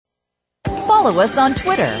follow us on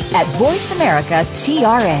Twitter at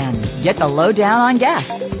VoiceAmericaTRN. Get the lowdown on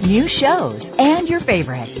guests, new shows, and your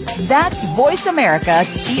favorites. That's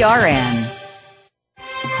VoiceAmericaTRN.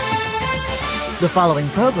 The following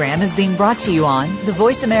program is being brought to you on the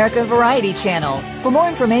Voice America Variety Channel. For more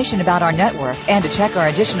information about our network and to check our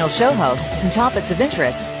additional show hosts and topics of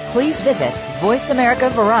interest, please visit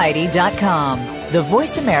VoiceAmericaVariety.com. The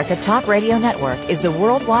Voice America Talk Radio Network is the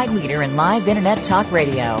worldwide leader in live Internet talk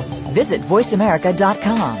radio. Visit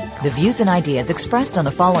VoiceAmerica.com. The views and ideas expressed on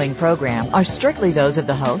the following program are strictly those of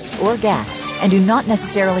the host or guests and do not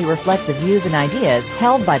necessarily reflect the views and ideas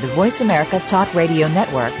held by the Voice America Talk Radio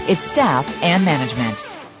Network, its staff, and management.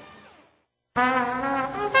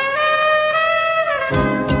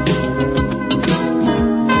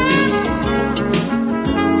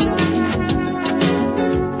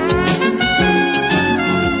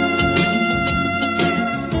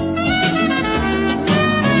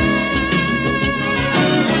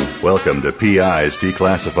 Welcome to PI's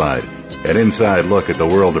Declassified, an inside look at the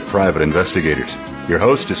world of private investigators. Your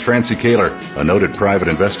host is Francie Kaler, a noted private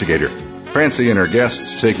investigator. Francie and her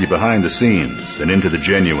guests take you behind the scenes and into the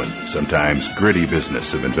genuine, sometimes gritty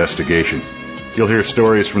business of investigation. You'll hear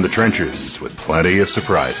stories from the trenches with plenty of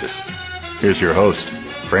surprises. Here's your host,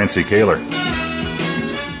 Francie Kaler.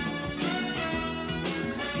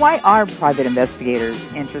 Why are private investigators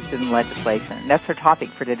interested in legislation? That's our topic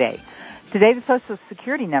for today. Today, the Social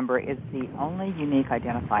Security number is the only unique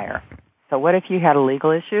identifier. So what if you had a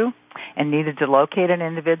legal issue and needed to locate an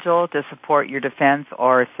individual to support your defense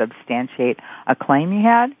or substantiate a claim you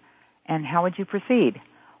had? And how would you proceed?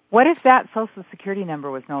 What if that Social Security number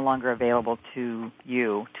was no longer available to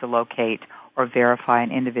you to locate or verify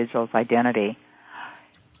an individual's identity?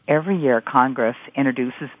 Every year, Congress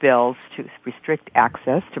introduces bills to restrict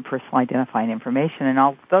access to personal identifying information, and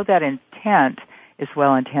although that intent is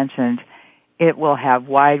well-intentioned, it will have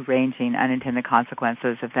wide-ranging unintended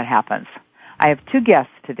consequences if that happens. I have two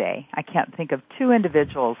guests today. I can't think of two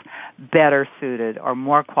individuals better suited or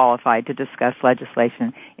more qualified to discuss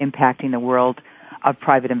legislation impacting the world of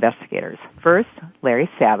private investigators. First,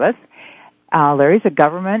 Larry Sabbath. Larry's a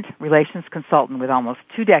government relations consultant with almost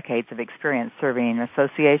 2 decades of experience serving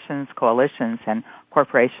associations, coalitions, and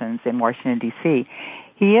corporations in Washington, D.C.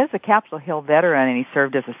 He is a Capitol Hill veteran, and he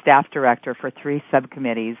served as a staff director for 3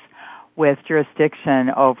 subcommittees with jurisdiction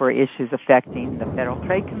over issues affecting the Federal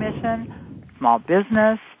Trade Commission, small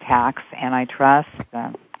business, tax, antitrust,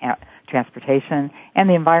 transportation, and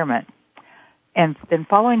the environment. And then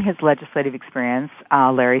following his legislative experience,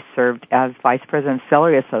 Larry served as Vice President of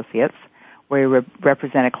Celery Associates, where he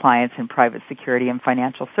represented clients in private security and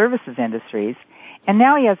financial services industries. And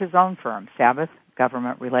now he has his own firm, Sabbath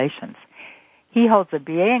Government Relations. He holds a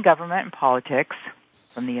BA in Government and Politics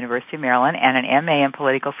from the University of Maryland and an MA in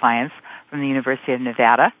Political Science from the University of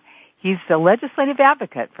Nevada. He's the legislative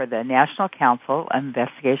advocate for the National Council of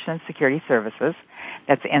Investigation and Security Services.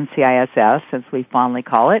 That's NCISS, as we fondly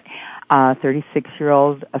call it,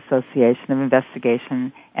 36-year-old Association of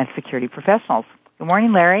Investigation and Security Professionals. Good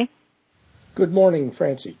morning, Larry. Good morning,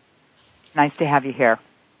 Francie. Nice to have you here.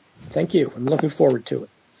 Thank you. I'm looking forward to it.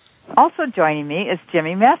 Also joining me is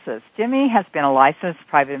Jimmie Mesis. Jimmie has been a licensed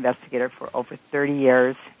private investigator for over 30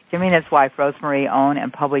 years. Jimmie and his wife, Rosemary, own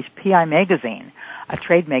and publish PI Magazine, a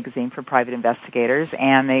trade magazine for private investigators,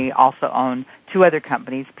 and they also own 2 other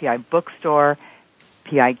companies, PI Bookstore,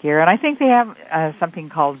 PI Gear, and I think they have something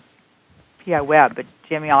called PI Web, but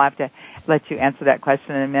Jimmie, I'll have to let you answer that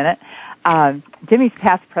question in a minute. Jimmie's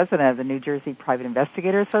past president of the New Jersey Private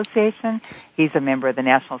Investigator Association. He's a member of the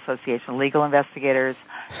National Association of Legal Investigators,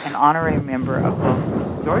 an honorary member of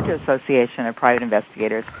both Georgia Association of Private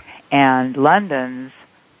Investigators and London's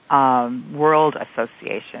World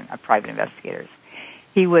Association of Private Investigators.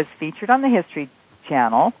 He was featured on the History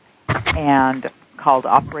Channel and called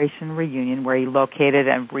Operation Reunion, where he located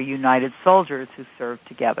and reunited soldiers who served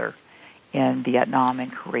together in Vietnam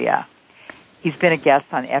and Korea. He's been a guest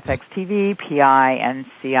on FX TV, PI, and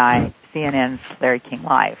CNN's Larry King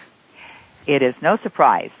Live. It is no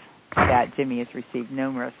surprise that Jimmie has received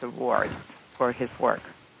numerous awards for his work.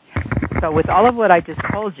 So with all of what I just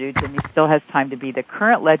told you, Jimmie still has time to be the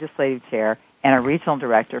current legislative chair and a regional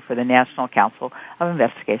director for the National Council of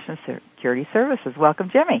Investigation and Security Services.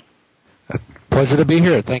 Welcome, Jimmie. Pleasure to be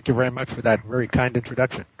here. Thank you very much for that very kind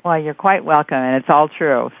introduction. Well, you're quite welcome, and it's all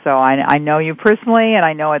true. So I know you personally, and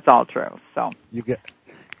I know it's all true. So you get.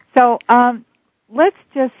 So let's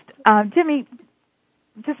just, Jimmie,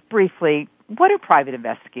 just briefly, what do private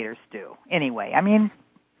investigators do anyway? I mean,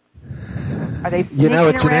 are they sneaking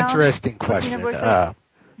around? It's an interesting question.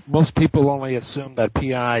 Most people only assume that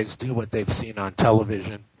PIs do what they've seen on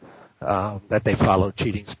television, that they follow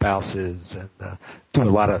cheating spouses and do a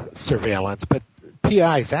lot of surveillance. But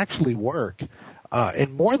PIs actually work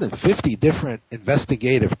in more than 50 different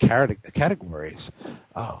investigative categories.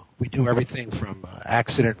 We do everything from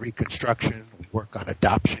accident reconstruction. We work on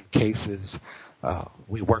adoption cases.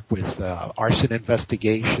 We work with arson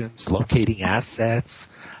investigations, locating assets.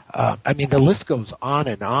 The list goes on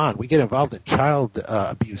and on. We get involved in child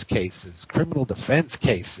abuse cases, criminal defense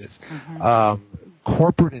cases,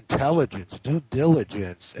 corporate intelligence, due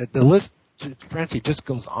diligence. The list, Francie, just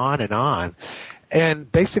goes on and on.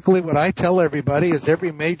 And basically what I tell everybody is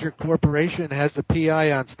every major corporation has a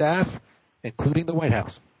PI on staff, including the White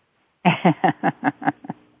House.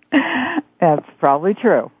 That's probably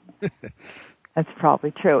true. That's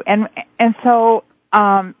probably true. And so,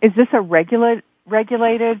 is this a regulated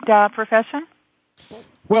profession?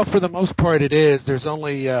 Well, for the most part, it is. There's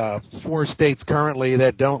only 4 states currently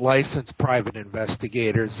that don't license private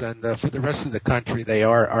investigators, and for the rest of the country, they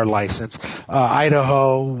are licensed.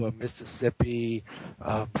 Idaho, Mississippi,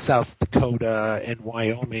 South Dakota, and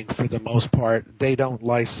Wyoming, for the most part, they don't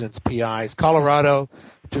license PIs. Colorado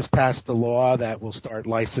just passed a law that will start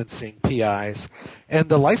licensing PIs. And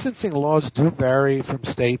the licensing laws do vary from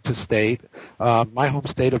state to state. My home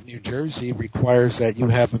state of New Jersey requires that you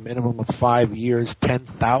have a minimum of 5 years,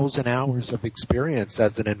 10,000 hours of experience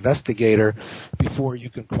as an investigator before you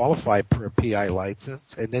can qualify for a PI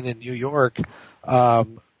license. And then in New York,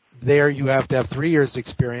 there you have to have 3 years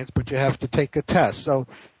experience, but you have to take a test. So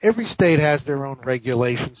every state has their own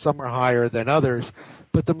regulations. Some are higher than others.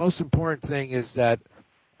 But the most important thing is that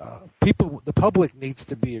the public needs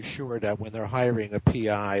to be assured that when they're hiring a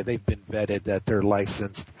PI, they've been vetted, that they're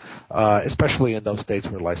licensed, especially in those states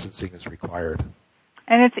where licensing is required.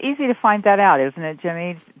 And it's easy to find that out, isn't it,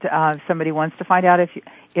 Jimmy? Somebody wants to find out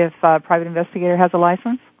if a private investigator has a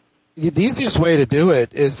license? The easiest way to do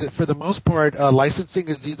it is that for the most part, licensing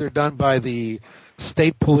is either done by the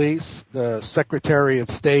state police, the Secretary of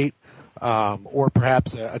State, or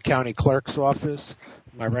perhaps a county clerk's office.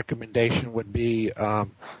 My recommendation would be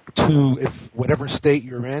if whatever state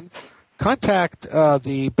you're in, contact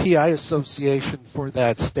the PI association for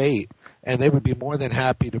that state, and they would be more than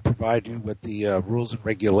happy to provide you with the rules and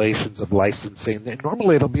regulations of licensing. And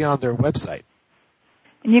normally it'll be on their website.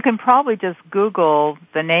 And you can probably just Google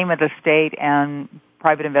the name of the state and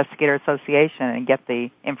Private Investigator Association and get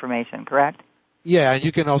the information, correct? Yeah, and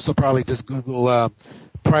you can also probably just Google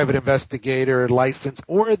private investigator license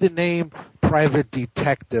or the name private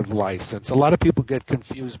detective license. A lot of people get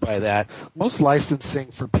confused by that. Most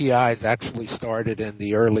licensing for PIs actually started in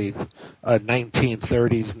the early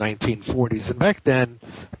 1930s, 1940s. And back then,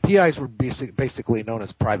 PIs were basically known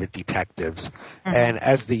as private detectives. Mm-hmm. And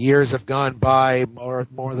as the years have gone by, more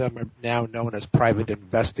of them are now known as private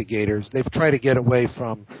investigators. They've tried to get away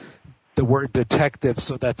from the word detective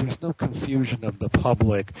so that there's no confusion of the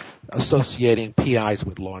public associating PIs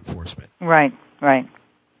with law enforcement. Right.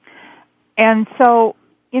 And so,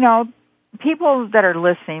 people that are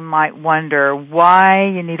listening might wonder why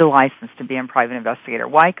you need a license to be a private investigator.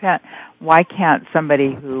 Why can't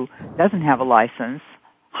somebody who doesn't have a license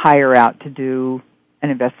hire out to do an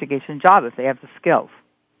investigation job if they have the skills?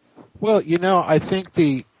 Well, I think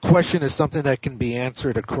the question is something that can be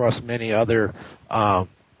answered across many other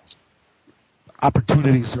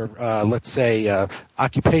opportunities or, let's say,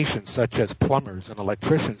 occupations such as plumbers and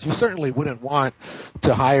electricians. You certainly wouldn't want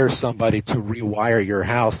to hire somebody to rewire your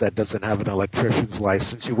house that doesn't have an electrician's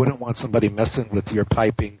license. You wouldn't want somebody messing with your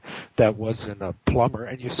piping that wasn't a plumber.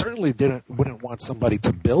 And you certainly wouldn't want somebody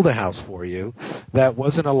to build a house for you that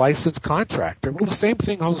wasn't a licensed contractor. Well, the same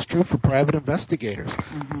thing holds true for private investigators.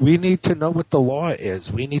 Mm-hmm. We need to know what the law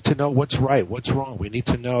is. We need to know what's right, what's wrong. We need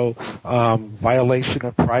to know violation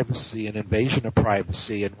of privacy and invasion of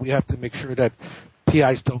privacy, and we have to make sure that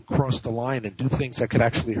PIs don't cross the line and do things that could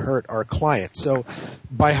actually hurt our clients. So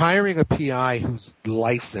by hiring a PI who's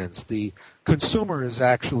licensed, the consumer is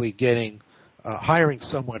actually hiring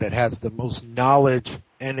someone that has the most knowledge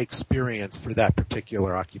and experience for that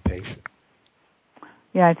particular occupation.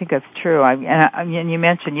 Yeah, I think that's true. And you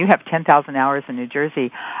mentioned you have 10,000 hours in New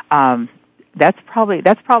Jersey. That's probably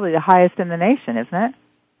the highest in the nation, isn't it?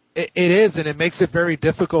 It is, and it makes it very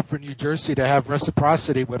difficult for New Jersey to have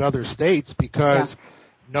reciprocity with other states because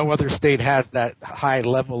no other state has that high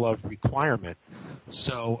level of requirement.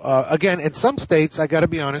 So, again, in some states, I got to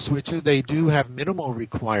be honest with you, they do have minimal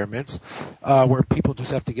requirements where people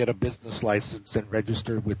just have to get a business license and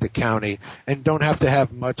register with the county and don't have to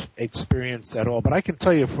have much experience at all. But I can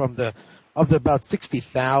tell you of the about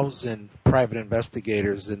 60,000 private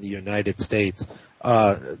investigators in the United States,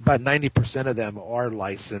 about 90% of them are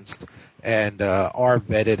licensed, and are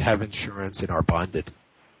vetted, have insurance, and are bonded.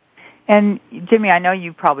 And Jimmy, I know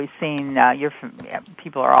you've probably seen,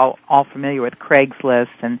 people are all familiar with Craigslist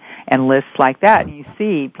and lists like that. And you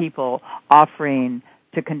see people offering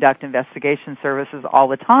to conduct investigation services all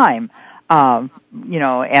the time, and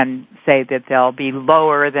say that they'll be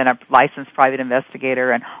lower than a licensed private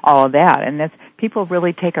investigator and all of that. And people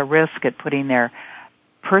really take a risk at putting their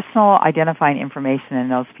personal identifying information in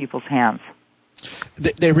those people's hands.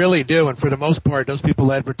 They really do, and for the most part, those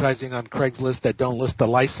people advertising on Craigslist that don't list the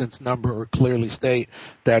license number or clearly state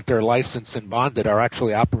that they're licensed and bonded are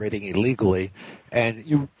actually operating illegally.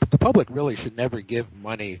 And the public really should never give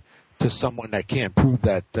money to someone that can't prove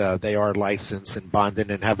that they are licensed and bonded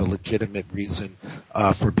and have a legitimate reason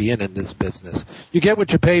for being in this business. You get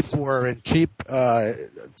what you pay for, and cheap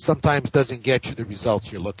sometimes doesn't get you the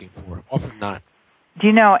results you're looking for, often not. Do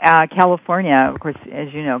you know, California, of course,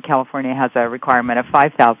 as you know, California has a requirement of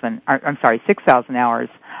 6,000 hours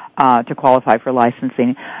to qualify for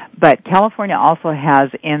licensing. But California also has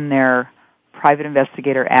in their Private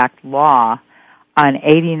Investigator Act law an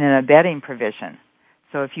aiding and abetting provision.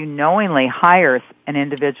 So if you knowingly hire an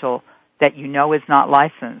individual that you know is not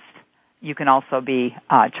licensed, you can also be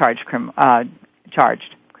charged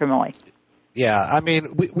criminally. Yeah, I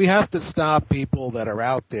mean, we have to stop people that are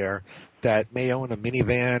out there that may own a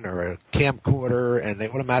minivan or a camcorder, and they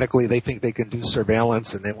think they can do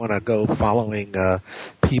surveillance, and they want to go following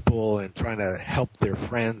people and trying to help their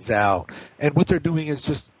friends out. And what they're doing is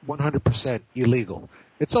just 100% illegal.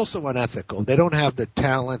 It's also unethical. They don't have the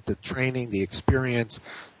talent, the training, the experience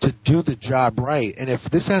to do the job right. And if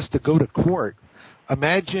this has to go to court,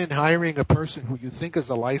 imagine hiring a person who you think is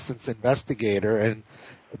a licensed investigator, and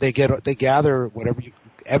they gather whatever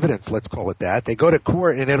evidence, let's call it that. They go to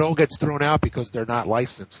court and it all gets thrown out because they're not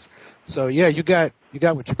licensed. So yeah, you got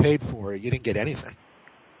what you paid for. You didn't get anything.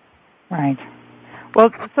 Right.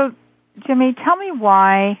 Well, so Jimmy, tell me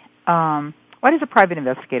why does a private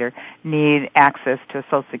investigator need access to a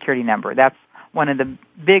Social Security number? That's one of the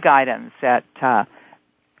big items that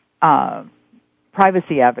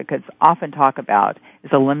privacy advocates often talk about,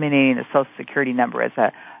 is eliminating the Social Security number as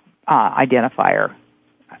a identifier.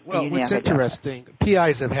 Well, what's interesting,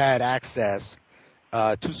 PIs have had access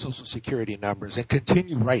to Social Security numbers and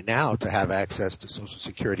continue right now to have access to Social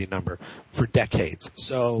Security number for decades.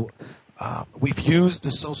 So we've used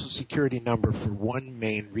the Social Security number for one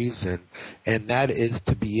main reason, and that is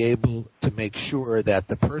to be able to make sure that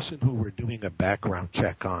the person who we're doing a background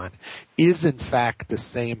check on is in fact the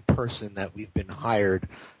same person that we've been hired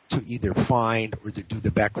to either find or to do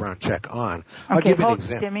the background check on. I'll give you an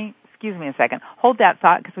example. Jimmy, excuse me a second. Hold that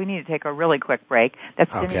thought because we need to take a really quick break.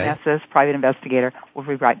 That's Jimmie Mesis, private investigator. We'll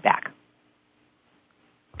be right back.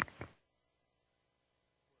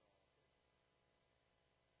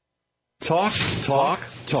 Talk, talk,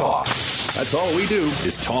 talk. That's all we do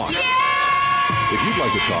is talk. If you'd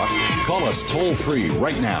like to talk, call us toll-free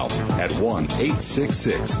right now at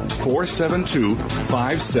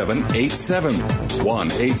 1-866-472-5787.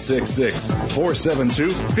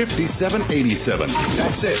 1-866-472-5787.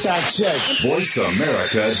 That's it.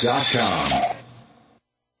 VoiceAmerica.com.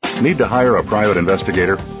 Need to hire a private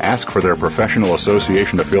investigator? Ask for their professional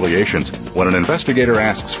association affiliations. When an investigator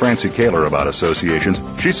asks Francie Kaler about associations,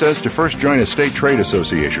 she says to first join a state trade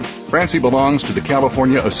association. Francie belongs to the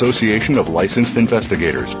California Association of Licensed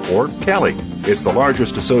Investigators, or CALI. It's the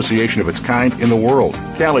largest association of its kind in the world.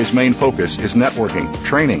 CALI's main focus is networking,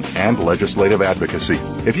 training, and legislative advocacy.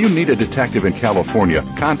 If you need a detective in California,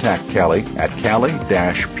 contact CALI at cali-pi.org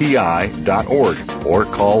or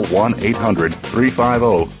call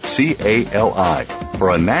 1-800-350-CALI. For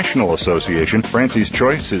a national association, Francie's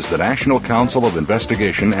choice is the National Council of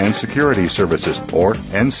Investigation and Security Services, or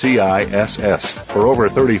NCISS. For over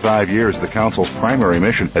 35 years, the Council's primary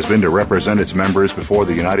mission has been to represent its members before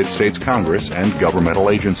the United States Congress and governmental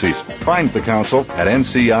agencies. Find the Council at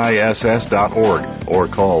nciss.org or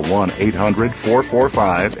call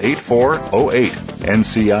 1-800-445-8408.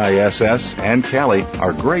 NCISS and CALI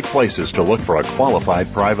are great places to look for a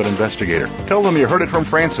qualified private investigator. Tell them you heard it from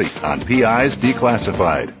Francie on PIs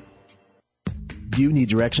Declassified. Do you need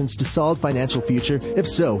directions to solid financial future? If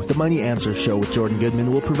so, the Money Answer Show with Jordan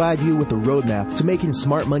Goodman will provide you with a roadmap to making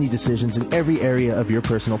smart money decisions in every area of your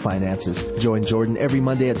personal finances. Join Jordan every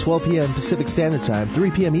Monday at 12 p.m. Pacific Standard Time,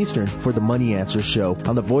 3 p.m. Eastern for the Money Answer Show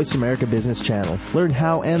on the Voice America Business Channel. Learn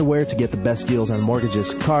how and where to get the best deals on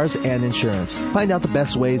mortgages, cars, and insurance. Find out the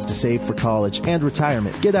best ways to save for college and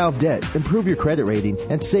retirement. Get out of debt, improve your credit rating,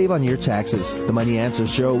 and save on your taxes. The Money Answer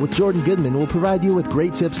Show with Jordan Goodman will provide you with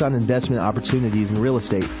great tips on investment opportunities equities and real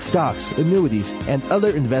estate, stocks, annuities, and other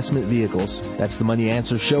investment vehicles. That's the Money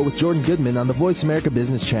Answer Show with Jordan Goodman on the Voice America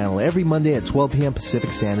Business Channel every Monday at 12 p.m.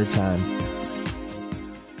 Pacific Standard Time.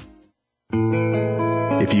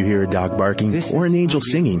 If you hear a dog barking or an angel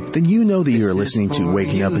singing, then you know that you are listening to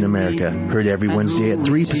Waking Up in America. Heard every Wednesday at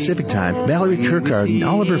 3 Pacific Time, Valerie Kirkard and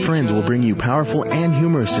all of her friends will bring you powerful and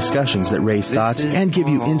humorous discussions that raise thoughts and give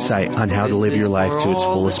you insight on how to live your life to its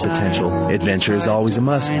fullest potential. Adventure is always a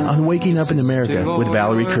must on Waking Up in America with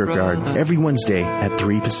Valerie Kirkard every Wednesday at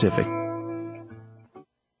 3 Pacific.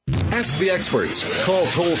 Ask the experts. Call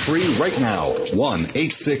toll-free right now,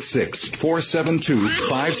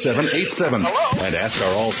 1-866-472-5787. And ask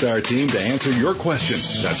our all-star team to answer your question.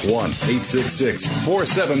 That's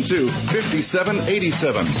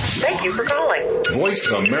 1-866-472-5787. Thank you for calling.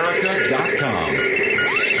 VoiceAmerica.com.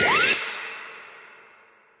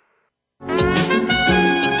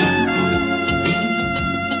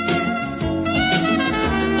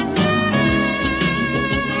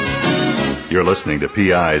 You're listening to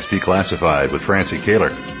PIs Declassified with Francie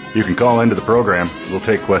Kaler. You can call into the program. We'll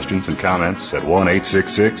take questions and comments at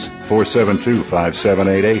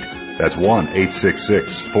 1-866-472-5788. That's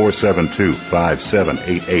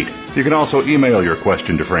 1-866-472-5788. You can also email your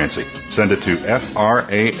question to Francie. Send it to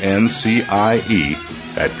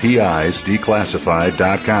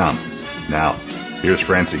francie@pisdeclassified.com. Now, here's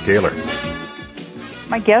Francie Kaler.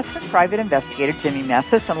 My guests are private investigator Jimmie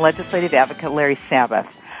Mesis and legislative advocate Larry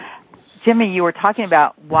Sabbath. Jimmie, you were talking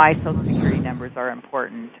about why Social Security numbers are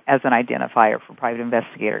important as an identifier for private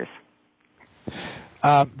investigators.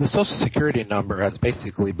 The Social Security number has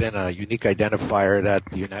basically been a unique identifier that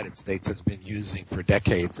the United States has been using for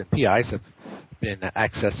decades, and PIs have been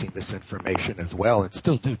accessing this information as well and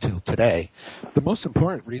still do till today. The most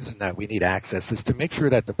important reason that we need access is to make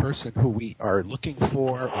sure that the person who we are looking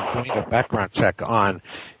for or doing a background check on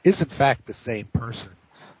is in fact the same person.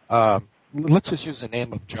 Let's just use the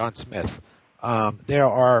name of John Smith. There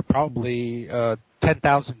are probably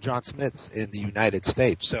 10,000 John Smiths in the United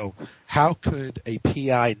States. So how could a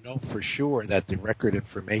PI know for sure that the record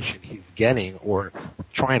information he's getting or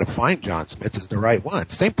trying to find John Smith is the right one?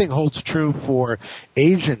 Same thing holds true for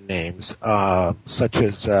Asian names, such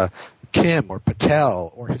as Kim or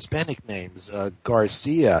Patel, or Hispanic names,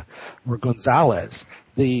 Garcia or Gonzalez.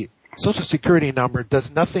 The Social Security number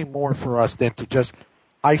does nothing more for us than to just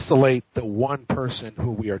isolate the one person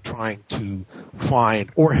who we are trying to find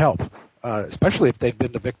or help, especially if they've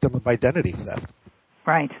been the victim of identity theft.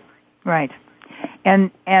 Right.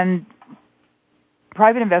 And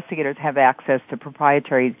private investigators have access to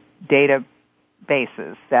proprietary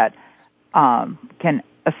databases that can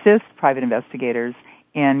assist private investigators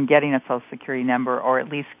in getting a Social Security number, or at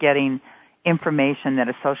least getting information that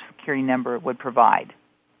a Social Security number would provide.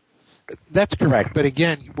 That's correct. But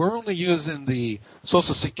again, we're only using the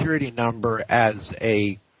Social Security number as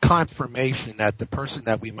a confirmation that the person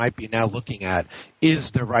that we might be now looking at is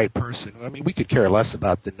the right person. I mean, we could care less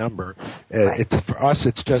about the number. For us,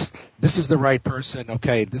 it's just, this is the right person.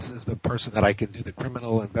 Okay, this is the person that I can do the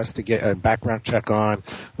criminal background check on.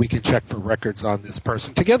 We can check for records on this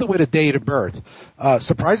person, together with a date of birth.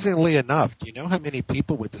 Surprisingly enough, do you know how many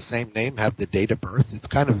people with the same name have the date of birth? It's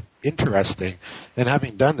kind of interesting. And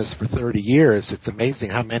having done this for 30 years, it's amazing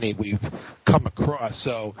how many we've come across.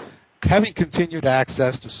 So having continued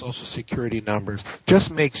access to Social Security numbers just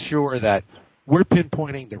makes sure that we're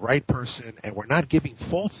pinpointing the right person and we're not giving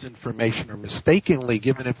false information or mistakenly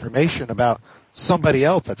given information about somebody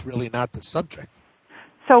else that's really not the subject.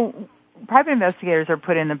 So private investigators are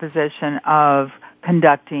put in the position of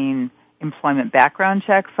conducting employment background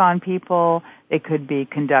checks on people. They could be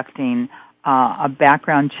conducting a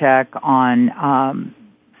background check on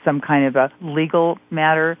some kind of a legal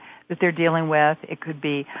matter that they're dealing with. It could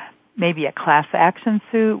be maybe a class action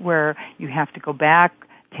suit where you have to go back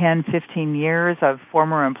 10, 15 years of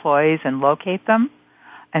former employees and locate them.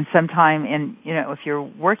 And sometime if you're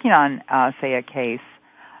working on, say, a case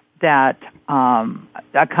that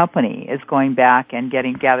a company is going back and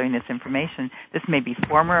gathering this information, this may be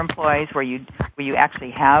former employees where you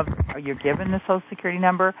actually you're given the Social Security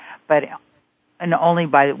number, and only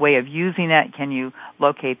by way of using it can you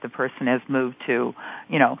locate the person has moved to,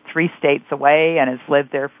 3 states away and has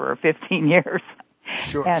lived there for 15 years.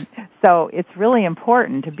 Sure. And so it's really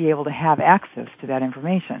important to be able to have access to that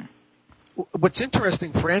information. What's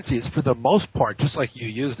interesting, Francie, is for the most part, just like you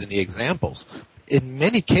used in the examples, in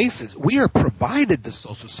many cases, we are provided the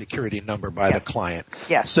Social Security number by the client.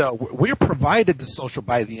 Yes. So we're provided the social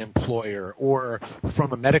by the employer or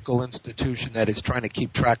from a medical institution that is trying to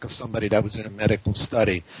keep track of somebody that was in a medical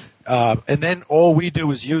study. And then all we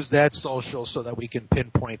do is use that social so that we can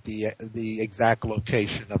pinpoint the exact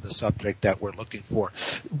location of the subject that we're looking for.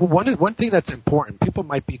 One thing that's important, people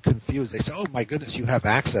might be confused. They say, oh my goodness, you have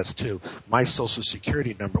access to my Social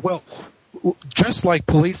Security number. Well, just like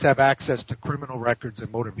police have access to criminal records and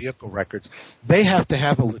motor vehicle records, they have to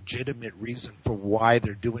have a legitimate reason for why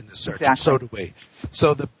they're doing the search. Exactly. And so do we.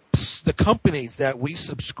 So the companies that we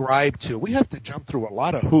subscribe to, we have to jump through a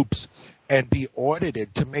lot of hoops and be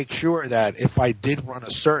audited to make sure that if I did run a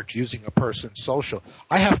search using a person's social,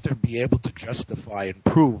 I have to be able to justify and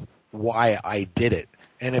prove why I did it.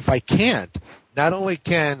 And if I can't, not only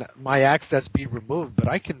can my access be removed, but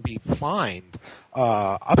I can be fined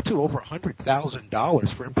up to over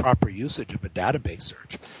 $100,000 for improper usage of a database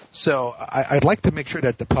search. So I'd like to make sure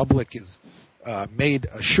that the public is made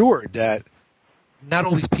assured that not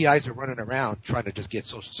all these PIs are running around trying to just get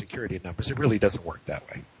Social Security numbers. It really doesn't work that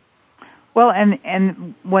way. Well,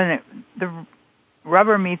 and when the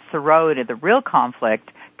rubber meets the road, the real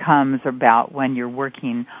conflict comes about when you're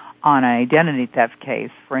working on an identity theft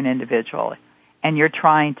case for an individual, and you're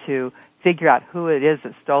trying to figure out who it is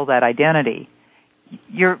that stole that identity.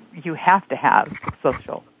 You have to have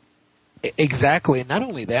social. Exactly. And not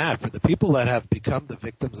only that, for the people that have become the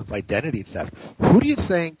victims of identity theft, who do you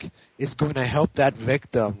think is going to help that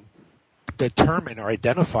victim determine or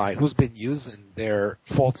identify who's been using their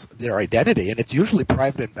identity? And it's usually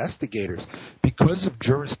private investigators. Because of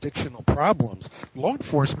jurisdictional problems, law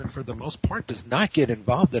enforcement for the most part does not get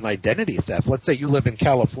involved in identity theft. Let's say you live in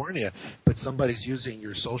California, but somebody's using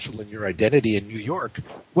your social and your identity in New York.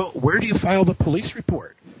 Well, where do you file the police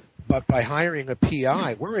report? But by hiring a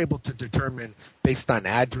PI, we're able to determine based on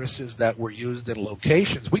addresses that were used and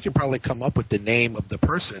locations, we can probably come up with the name of the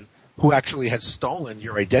person who actually has stolen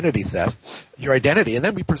your identity, and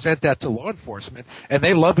then we present that to law enforcement, and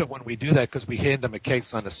they love it when we do that because we hand them a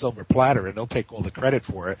case on a silver platter, and they'll take all the credit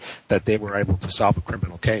for it that they were able to solve a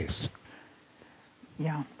criminal case.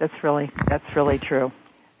 Yeah, that's really true.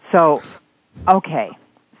 So, okay,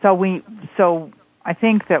 so I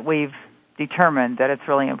think that we've determined that it's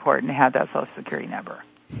really important to have that Social Security number.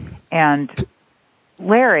 And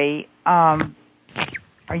Larry, are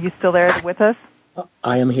you still there with us?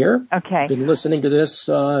 I am here. Okay. Been listening to this.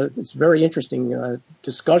 It's very interesting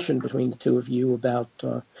discussion between the two of you about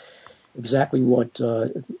exactly what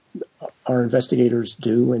our investigators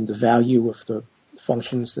do and the value of the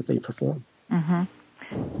functions that they perform. Mm-hmm.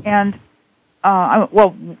 And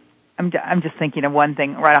I'm just thinking of one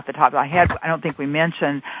thing right off the top of my head. I don't think we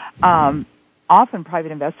mentioned. Often,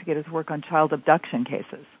 private investigators work on child abduction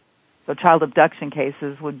cases. So, child abduction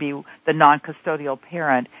cases would be the non-custodial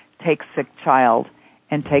parent takes sick child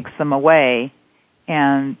and takes them away,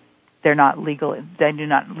 and they do not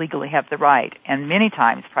legally have the right. And many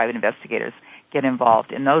times private investigators get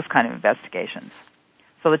involved in those kind of investigations.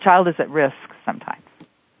 So the child is at risk sometimes.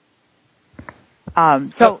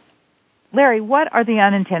 So, Larry, what are the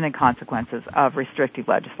unintended consequences of restrictive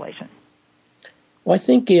legislation? Well, I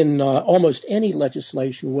think in almost any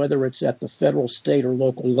legislation, whether it's at the federal, state, or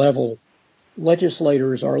local level,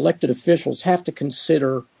 legislators or elected officials have to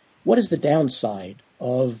consider what is the downside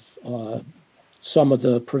of some of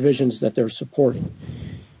the provisions that they're supporting.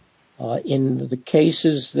 In the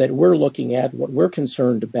cases that we're looking at, what we're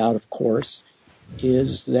concerned about, of course,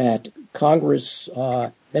 is that Congress,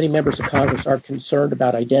 many members of Congress are concerned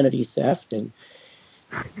about identity theft, and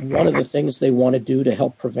one of the things they want to do to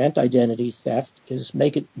help prevent identity theft is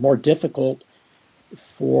make it more difficult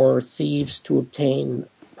for thieves to obtain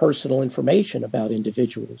personal information about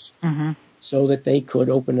individuals, mm-hmm. so that they could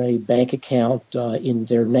open a bank account in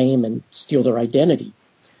their name and steal their identity.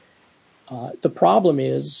 The problem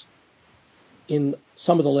is, in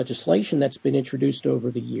some of the legislation that's been introduced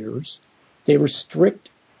over the years, they restrict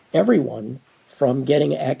everyone from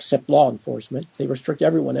getting, except law enforcement, they restrict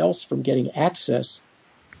everyone else from getting access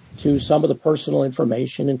to some of the personal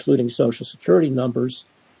information, including Social Security numbers,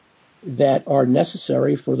 that are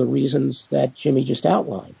necessary for the reasons that Jimmy just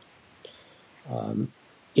outlined.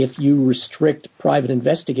 If you restrict private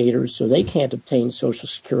investigators so they can't obtain Social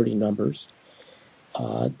Security numbers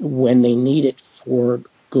when they need it for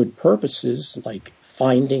good purposes, like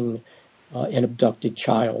finding an abducted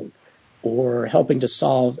child, or helping to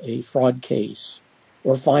solve a fraud case,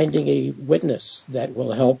 or finding a witness that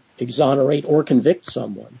will help exonerate or convict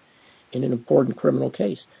someone in an important criminal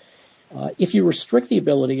case. If you restrict the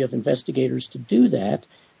ability of investigators to do that,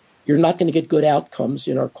 you're not going to get good outcomes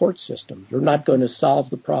in our court system. You're not going to solve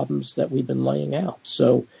the problems that we've been laying out.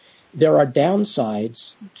 So there are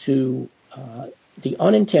downsides to the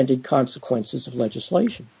unintended consequences of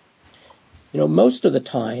legislation. Most of the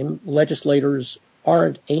time, legislators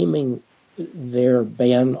aren't aiming their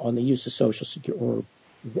ban on the use of Social Security or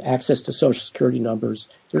access to Social Security numbers.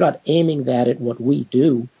 They're not aiming that at what we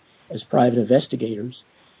do as private investigators.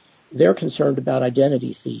 They're concerned about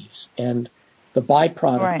identity thieves, and the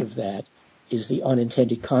byproduct of that is the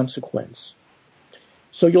unintended consequence.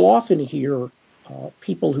 So you'll often hear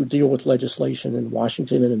people who deal with legislation in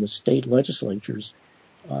Washington and in the state legislatures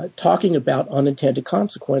talking about unintended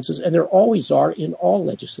consequences, and there always are in all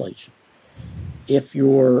legislation. If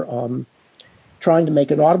you're trying to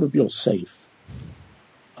make an automobile safe,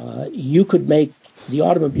 you could make the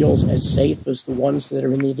automobiles as safe as the ones that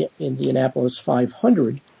are in the Indianapolis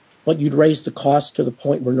 500, but you'd raise the cost to the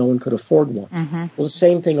point where no one could afford one. Mm-hmm. Well, the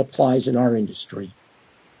same thing applies in our industry.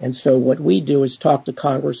 And so what we do is talk to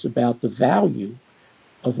Congress about the value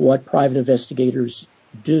of what private investigators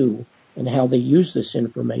do and how they use this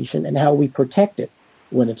information and how we protect it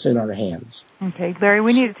when it's in our hands. Okay, Larry,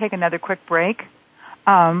 we need to take another quick break.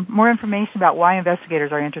 More information about why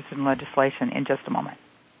investigators are interested in legislation in just a moment.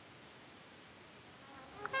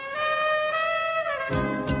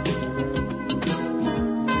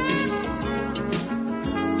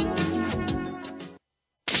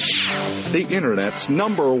 The Internet's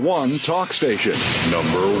number one talk station.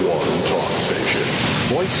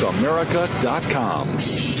 VoiceAmerica.com.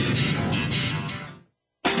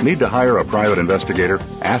 Need to hire a private investigator?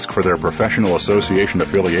 Ask for their professional association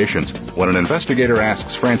affiliations. When an investigator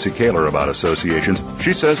asks Francie Kaler about associations,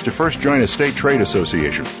 she says to first join a state trade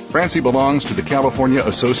association. Francie belongs to the California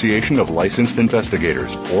Association of Licensed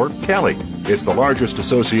Investigators, or CALI. It's the largest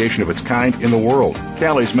association of its kind in the world.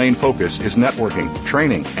 CALI's main focus is networking,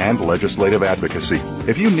 training, and legislative advocacy.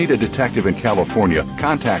 If you need a detective in California,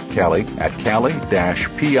 contact CALI at cali-pi.org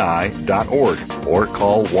or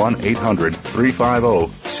call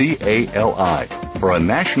 1-800-350-CALI. For a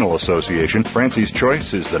national association, Francie's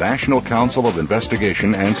choice is the National Council of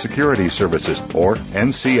Investigation and Security Services, or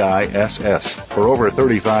NCISS. For over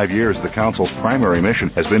 35 years, the Council's primary mission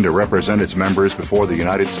has been to represent its members before the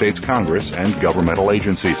United States Congress and governmental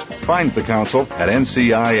agencies. Find the Council at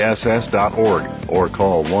NCISS.org or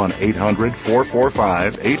call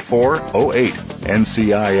 1-800-445-8408.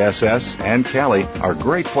 NCISS and CALI are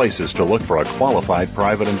great places to look for a qualified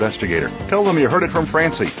private investigator. Tell them you heard it from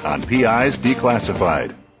Francie on PI's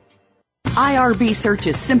Declassified. IRB Search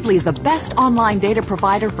is simply the best online data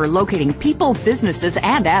provider for locating people, businesses,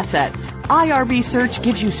 and assets. IRB Search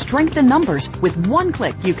gives you strength in numbers. With one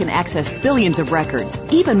click, you can access billions of records.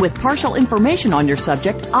 Even with partial information on your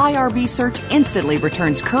subject, IRB Search instantly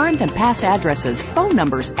returns current and past addresses, phone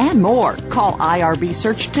numbers, and more. Call IRB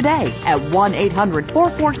Search today at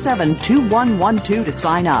 1-800-447-2112 to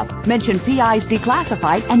sign up. Mention PI's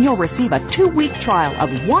Declassified and you'll receive a 2-week trial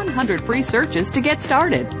of 100 free searches to get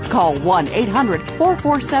started. Call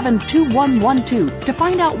 1-800-447-2112 to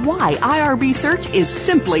find out why IRB Search is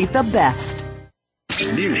simply the best.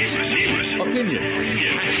 News, opinion.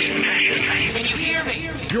 Can you hear me?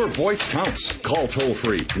 Your voice counts. Call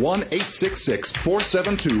toll-free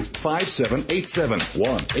 1-866-472-5787.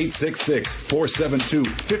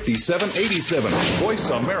 1-866-472-5787.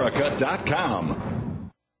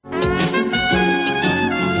 VoiceAmerica.com.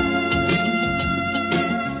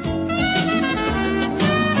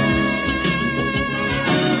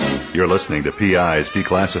 You're listening to PI's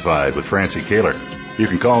Declassified with Francie Kaler. You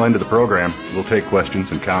can call into the program. We'll take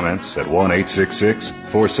questions and comments at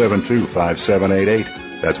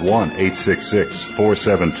 1-866-472-5788. That's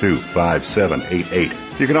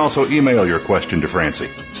 1-866-472-5788. You can also email your question to Francie.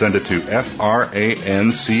 Send it to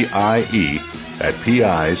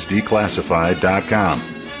francie@pisdeclassified.com.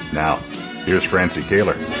 Now, here's Francie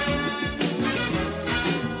Kaler.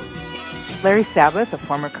 Larry Sabbath, a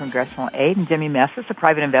former Congressional Aide, and Jimmie Mesis, a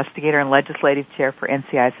private investigator and legislative chair for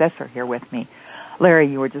NCISS, are here with me. Larry,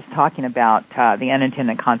 you were just talking about the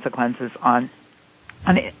unintended consequences on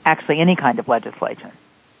actually any kind of legislation.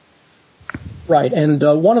 Right, and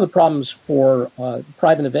one of the problems for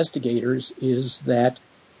private investigators is that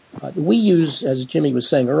we use, as Jimmie was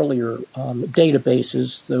saying earlier,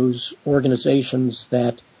 databases, those organizations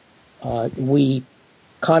that we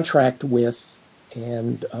contract with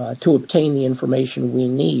and to obtain the information we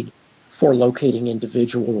need for locating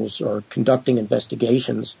individuals or conducting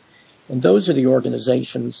investigations. And those are the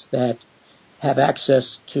organizations that have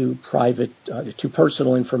access to to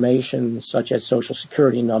personal information such as Social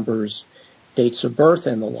Security numbers, dates of birth,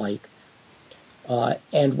 and the like.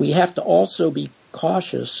 And we have to also be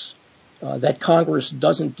cautious that Congress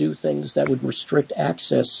doesn't do things that would restrict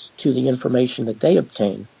access to the information that they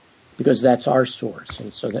obtain, because that's our source,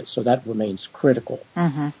 and so that remains critical.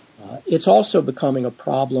 Mm-hmm. It's also becoming a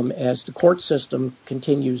problem as the court system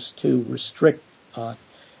continues to restrict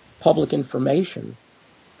public information.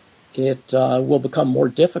 It will become more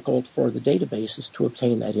difficult for the databases to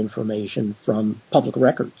obtain that information from public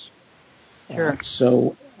records. Sure.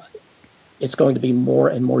 So it's going to be more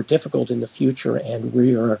and more difficult in the future, and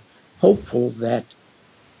we are hopeful that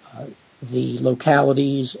the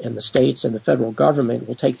localities and the states and the federal government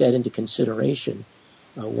will take that into consideration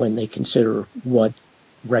when they consider what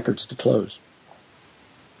records to close.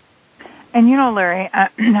 And Larry,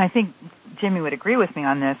 I think Jimmy would agree with me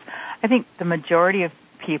on this. I think the majority of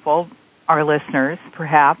people, our listeners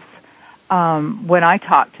perhaps, when I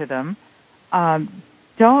talk to them,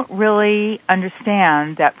 don't really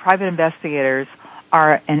understand that private investigators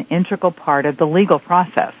are an integral part of the legal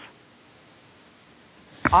process.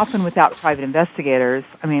 Often without private investigators,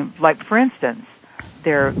 like for instance,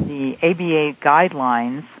 the ABA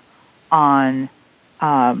guidelines on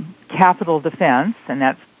capital defense, and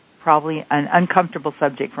that's probably an uncomfortable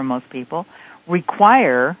subject for most people,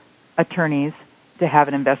 require attorneys to have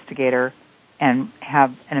an investigator and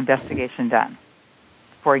have an investigation done,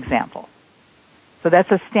 for example. So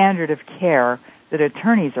that's a standard of care that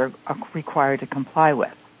attorneys are required to comply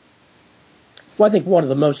with. Well, I think one of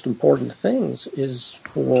the most important things is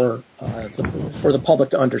for the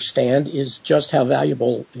public to understand is just how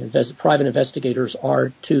valuable private investigators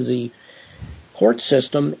are to the court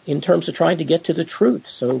system in terms of trying to get to the truth,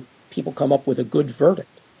 so people come up with a good verdict.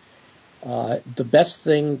 The best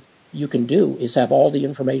thing you can do is have all the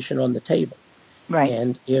information on the table. Right.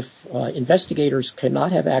 And if investigators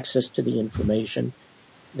cannot have access to the information,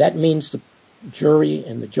 that means the jury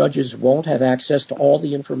and the judges won't have access to all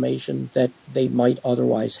the information that they might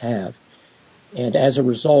otherwise have. And as a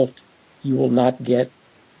result, you will not get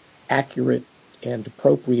accurate and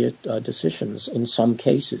appropriate decisions in some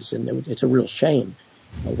cases. And it's a real shame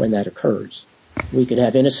when that occurs. We could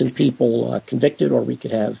have innocent people convicted, or we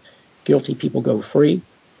could have guilty people go free,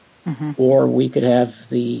 or we could have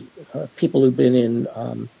the people who've been in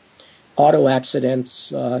auto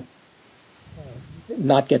accidents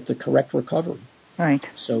not get the correct recovery. Right.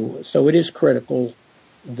 So it is critical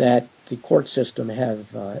that the court system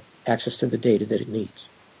have access to the data that it needs.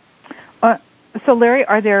 So Larry,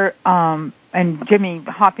 are there, and Jimmy,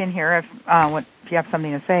 hop in here if you have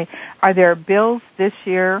something to say, are there bills this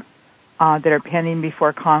year that are pending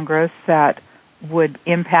before Congress that would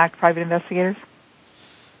impact private investigators?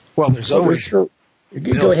 Well, there's always... Sure.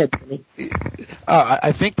 Go ahead, Jimmy.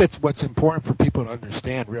 I think that's what's important for people to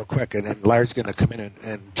understand real quick, and then Larry's going to come in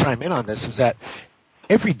and chime in on this, is that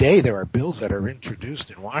every day there are bills that are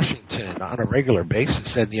introduced in Washington on a regular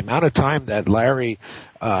basis, and the amount of time that Larry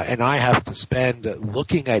and I have to spend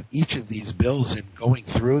looking at each of these bills and going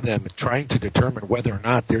through them and trying to determine whether or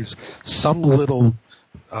not there's some little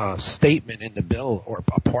statement in the bill or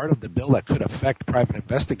a part of the bill that could affect private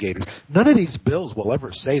investigators. None of these bills will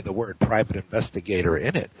ever say the word private investigator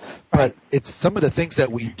in it, but it's some of the things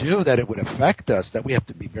that we do that it would affect us that we have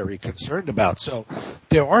to be very concerned about. So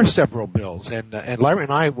there are several bills, and Larry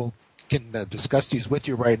and I can discuss these with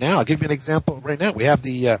you right now. I'll give you an example right now. We have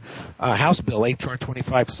the House Bill H.R.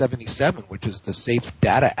 2577, which is the Safe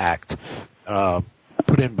Data Act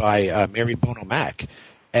put in by Mary Bono Mack,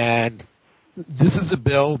 and this is a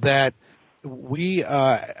bill that we,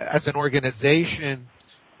 as an organization,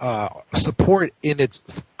 support in its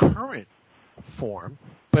current form,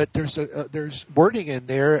 but there's wording in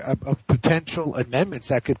there of potential amendments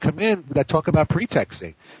that could come in that talk about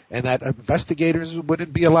pretexting, and that investigators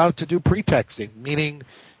wouldn't be allowed to do pretexting, meaning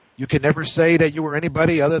you can never say that you were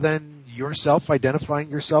anybody other than yourself,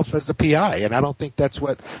 identifying yourself as a PI, and I don't think that's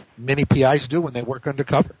what many PIs do when they work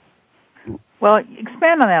undercover. Well,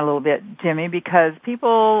 expand on that a little bit, Jimmy, because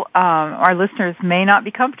people, our listeners, may not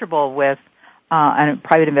be comfortable with a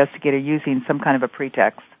private investigator using some kind of a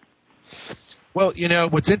pretext. Well,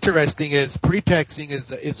 what's interesting is pretexting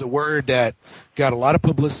is a word that got a lot of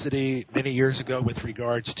publicity many years ago with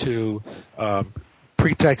regards to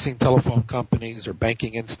pretexting telephone companies or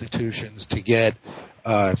banking institutions to get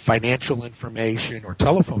financial information or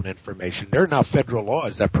telephone information. There are now federal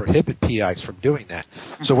laws that prohibit PIs from doing that.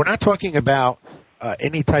 So we're not talking about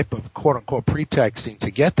any type of quote-unquote pretexting to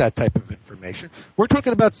get that type of information. We're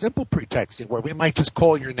talking about simple pretexting where we might just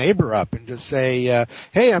call your neighbor up and just say,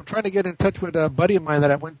 hey, I'm trying to get in touch with a buddy of mine that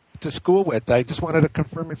I went to school with. I just wanted to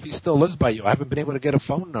confirm if he still lives by you. I haven't been able to get a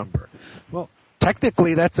phone number. Well,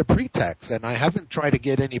 technically that's a pretext, and I haven't tried to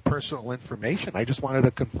get any personal information. I just wanted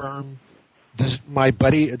to confirm does my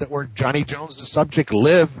buddy or Johnny Jones, the subject,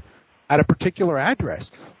 live at a particular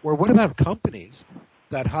address? Or what about companies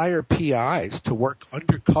that hire PIs to work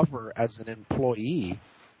undercover as an employee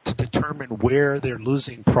to determine where they're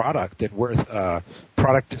losing product and where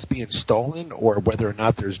product is being stolen, or whether or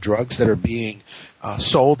not there's drugs that are being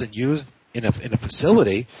sold and used in a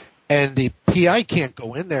facility, and the PI can't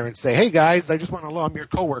go in there and say, "Hey guys, I just want to know I'm your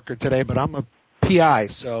coworker today, but I'm a PI,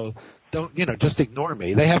 so don't, just ignore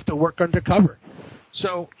me." They have to work undercover.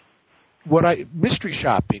 So mystery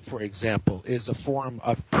shopping, for example, is a form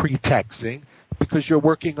of pretexting because you're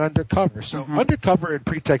working undercover. So undercover and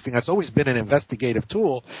pretexting has always been an investigative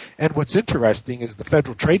tool. And what's interesting is the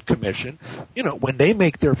Federal Trade Commission, when they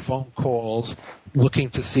make their phone calls looking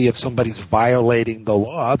to see if somebody's violating the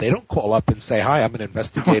law, they don't call up and say, "Hi, I'm an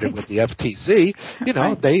investigator with the FTC."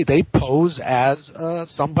 They pose as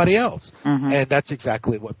somebody else. And that's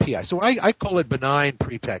exactly what PI. So I call it benign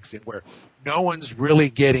pretexting, where no one's really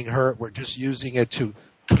getting hurt. We're just using it to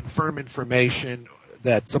confirm information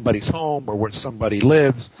that somebody's home or where somebody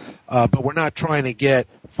lives, but we're not trying to get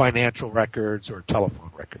financial records or telephone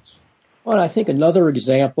records. Well, I think another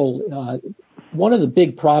example, one of the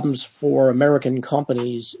big problems for American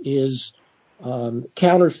companies is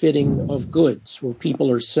counterfeiting of goods, where people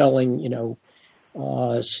are selling,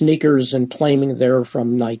 sneakers and claiming they're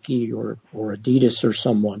from Nike or Adidas or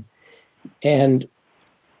someone. And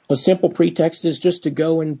a simple pretext is just to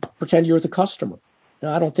go and pretend you're the customer.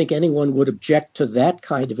 Now, I don't think anyone would object to that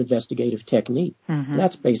kind of investigative technique.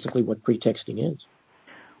 That's basically what pretexting is.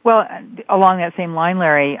 Well, along that same line,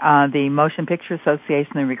 Larry, the Motion Picture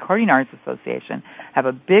Association and Recording Arts Association have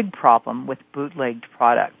a big problem with bootlegged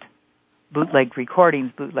product, bootlegged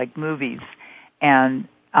recordings, bootlegged movies. And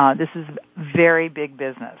this is very big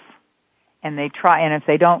business. And they try, and if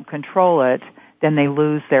they don't control it, then they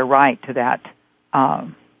lose their right to that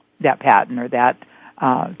patent or that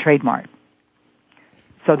trademark.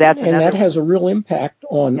 So that has a real impact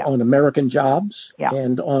on American jobs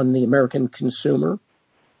and on the American consumer.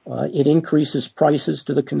 It increases prices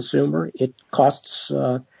to the consumer. It costs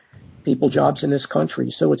people jobs in this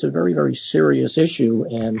country. So it's a very, very serious issue,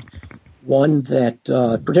 and one that,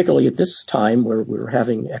 particularly at this time where we're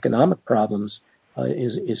having economic problems,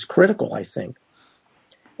 is critical, I think.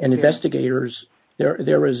 And investigators, there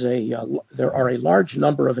are a large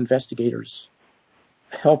number of investigators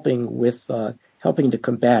helping to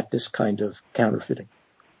combat this kind of counterfeiting.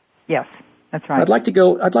 Yes, that's right. I'd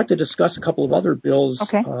like to discuss a couple of other bills,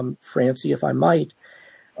 Francie, if I might.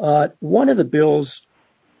 One of the bills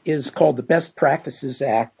is called the Best Practices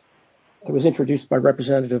Act. It was introduced by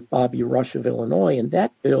Representative Bobby Rush of Illinois, and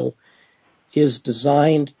that bill is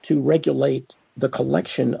designed to regulate the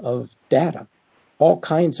collection of data, all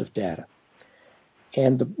kinds of data.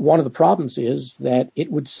 And one of the problems is that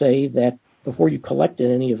it would say that before you collected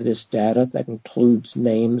any of this data, that includes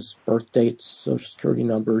names, birth dates, social security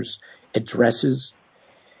numbers, addresses,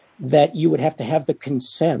 that you would have to have the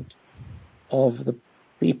consent of the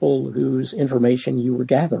people whose information you were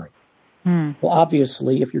gathering. Well,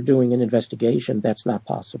 obviously, if you're doing an investigation, that's not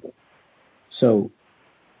possible. So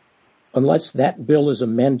unless that bill is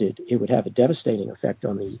amended, it would have a devastating effect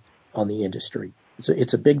on the industry.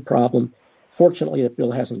 It's a big problem. Fortunately, that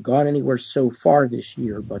bill hasn't gone anywhere so far this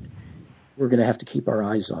year, but we're going to have to keep our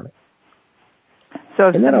eyes on it.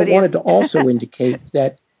 And then I wanted to also indicate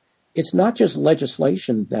that it's not just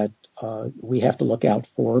legislation that we have to look out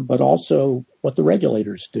for, but also what the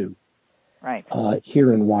regulators do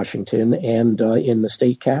here in Washington and in the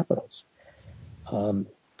state capitals.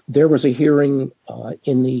 There was a hearing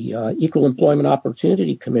in the Equal Employment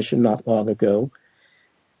Opportunity Commission not long ago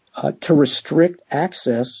to restrict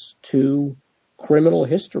access to criminal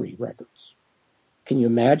history records. Can you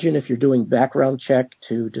imagine if you're doing background check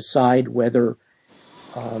to decide whether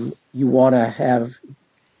you want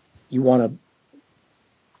to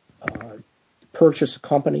purchase a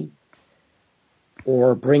company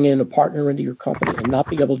or bring in a partner into your company and not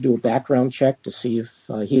be able to do a background check to see if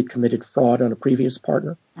he had committed fraud on a previous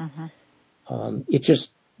partner? It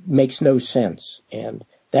just makes no sense, and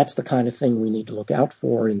that's the kind of thing we need to look out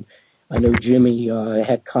for. And I know Jimmy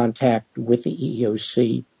had contact with the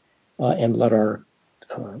EEOC and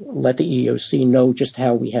let the EEOC know just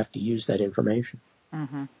how we have to use that information.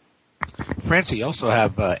 Francie, you also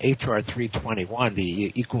have H.R. 321,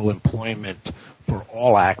 the Equal Employment for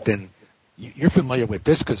All Act, and you're familiar with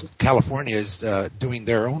this because California is doing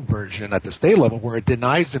their own version at the state level where it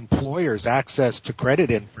denies employers access to credit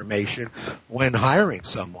information when hiring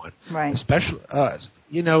someone. Especially,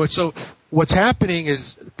 so what's happening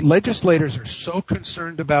is legislators are so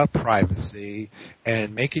concerned about privacy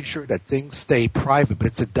and making sure that things stay private, but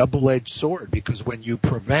it's a double-edged sword, because when you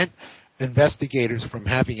prevent investigators from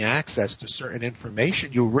having access to certain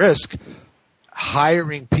information, you risk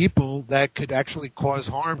hiring people that could actually cause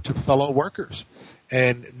harm to fellow workers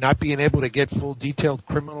and not being able to get full detailed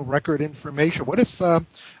criminal record information. What if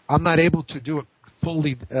I'm not able to do a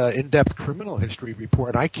fully in-depth criminal history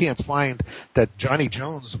report? I can't find that Johnny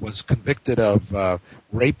Jones was convicted of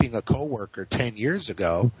raping a coworker 10 years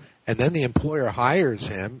ago, and then the employer hires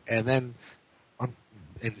him and then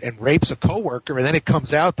and rapes a coworker, and then it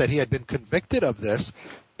comes out that he had been convicted of this,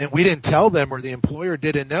 and we didn't tell them, or the employer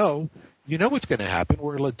didn't know. You know what's going to happen.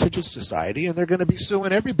 We're a litigious society, and they're going to be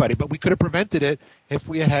suing everybody. But we could have prevented it if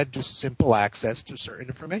we had just simple access to certain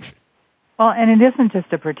information. Well, and it isn't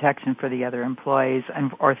just a protection for the other employees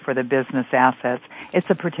or for the business assets. It's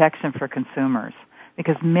a protection for consumers,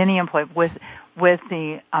 because many employees, with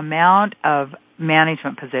the amount of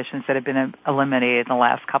management positions that have been eliminated in the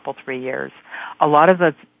last 3 years, a lot of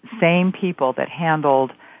the same people that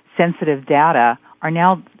handled sensitive data are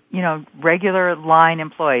now, regular line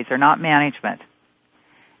employees. They're not management.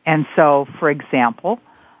 And so, for example,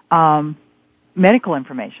 medical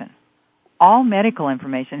information. All medical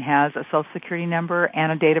information has a Social Security number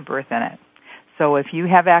and a date of birth in it. So if you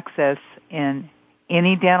have access in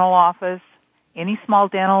any dental office, any small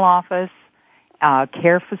dental office,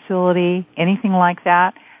 care facility, anything like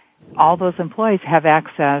that, all those employees have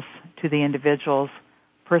access to the individual's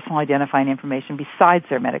personal identifying information besides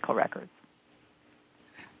their medical records.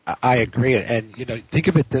 I agree. And, think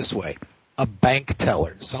of it this way. A bank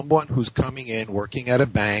teller, someone who's coming in, working at a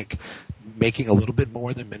bank, making a little bit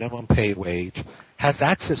more than minimum pay wage, has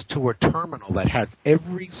access to a terminal that has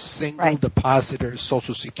every single depositor's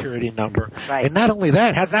Social Security number. Right. And not only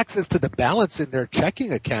that, has access to the balance in their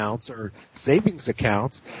checking accounts or savings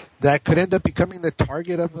accounts that could end up becoming the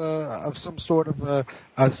target of some sort of a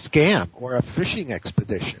scam or a phishing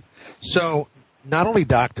expedition. So not only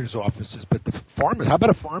doctors' offices, but the pharmacists. How about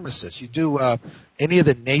a pharmacist? You do any of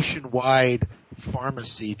the nationwide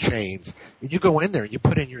pharmacy chains, and you go in there and you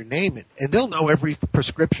put in your name, and they'll know every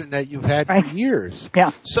prescription that you've had for years. Yeah.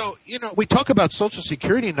 So, we talk about Social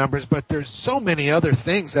Security numbers, but there's so many other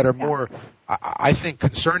things that are more, I think,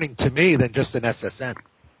 concerning to me than just an SSN.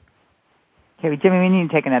 Okay, Jimmy, we need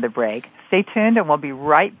to take another break. Stay tuned, and we'll be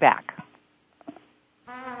right back.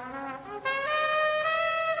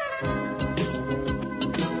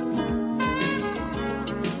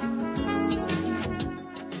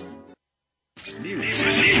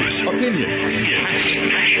 Opinion.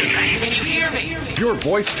 Your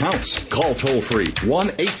voice counts. Call toll free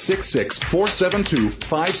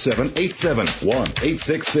 1-866-472-5787.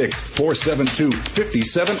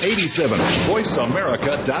 1-866-472-5787.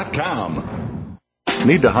 VoiceAmerica.com.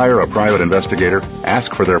 Need to hire a private investigator?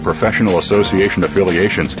 Ask for their professional association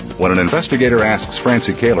affiliations. When an investigator asks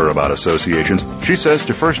Francie Kaler about associations, she says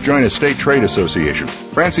to first join a state trade association.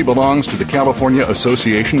 Francie belongs to the California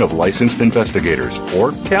Association of Licensed Investigators,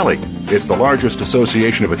 or CALI. It's the largest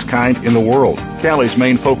association of its kind in the world. CALI's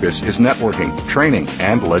main focus is networking, training,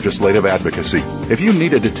 and legislative advocacy. If you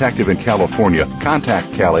need a detective in California,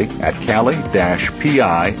 contact CALI at cali-pi.org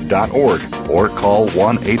or call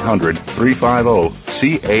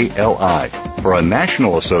 1-800-350-CALI. For a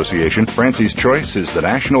national association, Francie's choice is the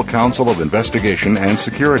National Council of Investigation and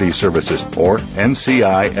Security Services, or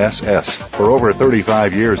NCISS. For over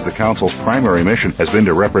 35 years, the Council's primary mission has been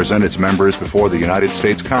to represent its members before the United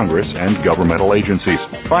States Congress and governmental agencies.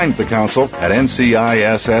 Find the Council at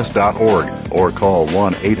nciss.org or call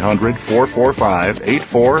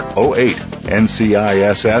 1-800-445-8408.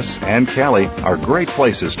 NCISS and CALI are great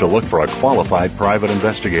places to look for a qualified private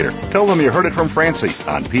investigator. Tell them you heard it from Francie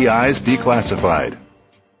on PI's Declassified.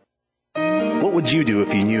 What would you do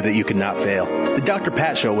if you knew that you could not fail? The Dr.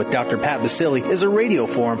 Pat Show with Dr. Pat Basili is a radio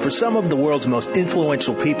forum for some of the world's most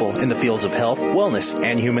influential people in the fields of health, wellness,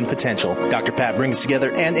 and human potential. Dr. Pat brings together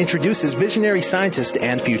and introduces visionary scientists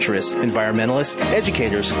and futurists, environmentalists,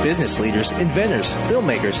 educators, business leaders, inventors,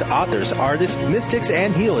 filmmakers, authors, artists, mystics,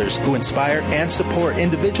 and healers who inspire and support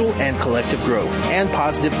individual and collective growth and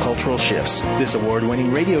positive cultural shifts. This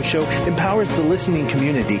award-winning radio show empowers the listening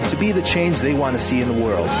community to be the change they want to see in the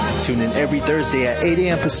world. Tune in every Thursday at 8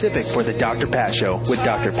 a.m. Pacific for the Dr. Pat Show with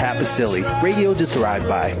Dr. Pat Basili, radio to thrive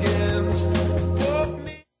by.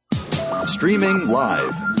 Streaming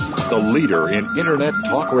live, the leader in Internet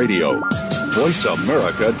talk radio,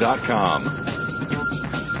 VoiceAmerica.com.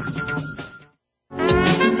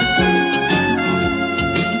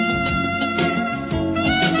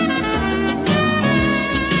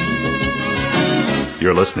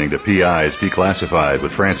 You're listening to PIs Declassified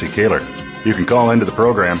with Francie Kaler. You can call into the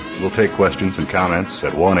program. We'll take questions and comments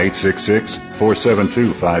at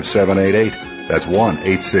 1-866-472-5788. That's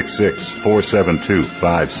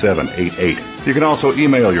 1-866-472-5788. You can also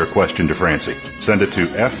email your question to Francie. Send it to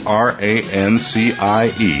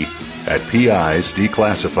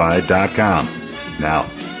francie@pisdeclassified.com. Now,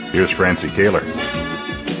 here's Francie Kaler.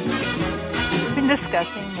 We've been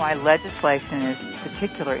discussing why legislation is of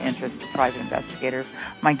particular interest to private investigators.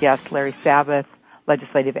 My guest, Larry Sabbath,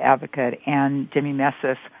 legislative advocate, and Jimmie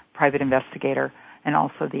Mesis, private investigator, and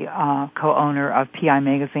also the co-owner of PI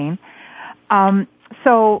Magazine.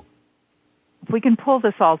 So if we can pull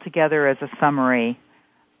this all together as a summary,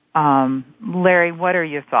 Larry, what are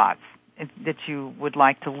your thoughts that you would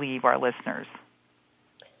like to leave our listeners?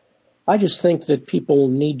 I just think that people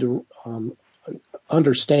need to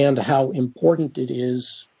understand how important it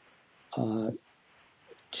is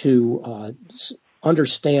to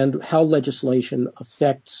understand how legislation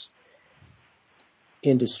affects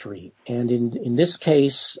industry. And in this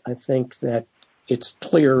case, I think that it's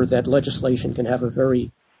clear that legislation can have a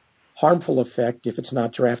very harmful effect if it's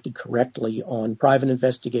not drafted correctly on private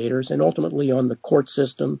investigators and ultimately on the court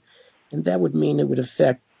system. And that would mean it would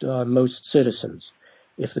affect most citizens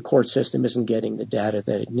if the court system isn't getting the data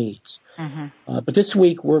that it needs. Mm-hmm. But this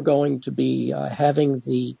week we're going to be having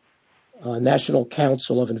the National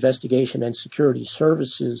Council of Investigation and Security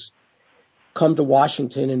Services come to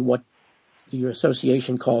Washington in what the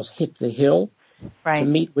association calls Hit the Hill, right, to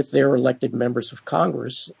meet with their elected members of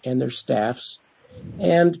Congress and their staffs,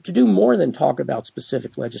 and to do more than talk about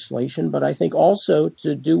specific legislation, but I think also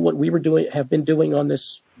to do what we have been doing on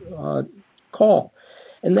this call,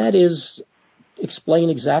 and that is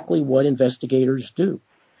explain exactly what investigators do,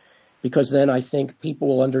 because then I think people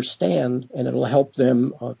will understand and it'll help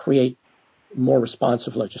them create more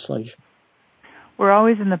responsive legislation. We're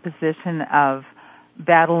always in the position of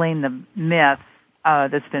battling the myth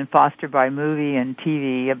that's been fostered by movie and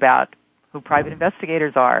TV about who private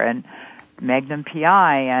investigators are, and Magnum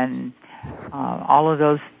PI, and all of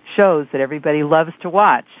those shows that everybody loves to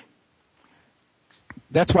watch.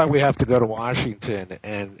 That's why we have to go to Washington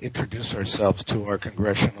and introduce ourselves to our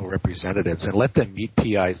congressional representatives and let them meet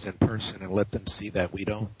PIs in person and let them see that we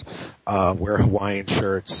don't wear Hawaiian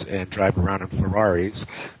shirts and drive around in Ferraris,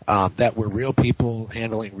 that we're real people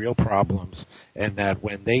handling real problems, and that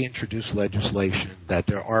when they introduce legislation that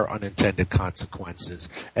there are unintended consequences.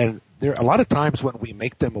 And there a lot of times when we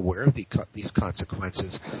make them aware of these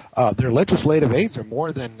consequences, their legislative aides are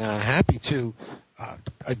more than happy to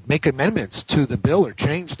make amendments to the bill or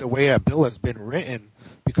change the way a bill has been written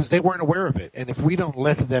because they weren't aware of it. And if we don't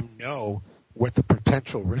let them know what the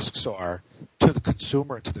potential risks are to the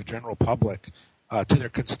consumer, to the general public, to their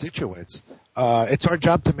constituents, it's our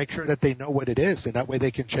job to make sure that they know what it is, and that way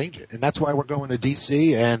they can change it. And that's why we're going to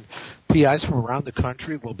D.C., and PIs from around the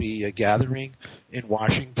country will be gathering in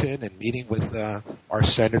Washington and meeting with our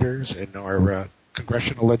senators and our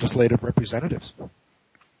congressional legislative representatives.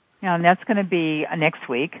 Yeah, and that's going to be next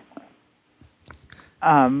week.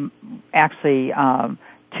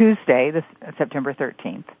 Tuesday, September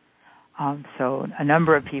 13th. So a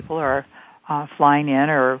number of people are flying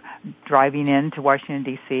in or driving in to Washington,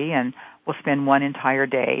 D.C., and we'll spend one entire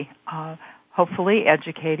day hopefully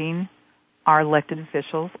educating our elected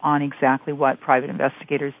officials on exactly what private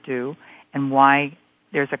investigators do and why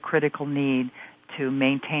there's a critical need to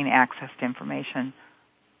maintain access to information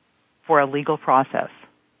for a legal process.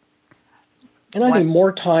 And I think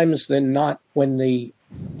more times than not, when they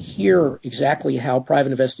hear exactly how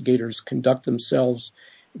private investigators conduct themselves,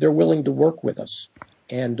 they're willing to work with us.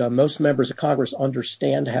 And most members of Congress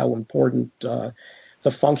understand how important the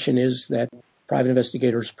function is that private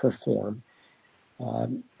investigators perform.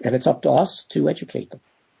 And it's up to us to educate them.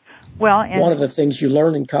 Well, and one of the things you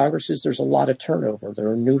learn in Congress is there's a lot of turnover. There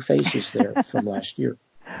are new faces there from last year.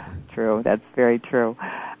 True. That's very true.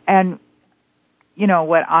 And you know,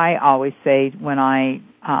 what I always say when I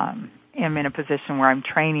am in a position where I'm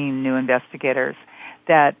training new investigators,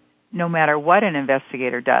 that no matter what an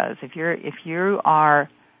investigator does, if you are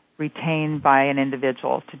retained by an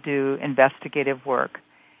individual to do investigative work,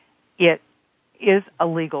 it is a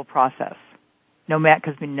legal process.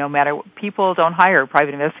 Because no matter, people don't hire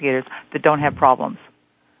private investigators that don't have problems.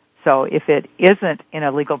 So if it isn't in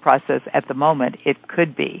a legal process at the moment, it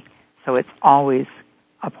could be. So it's always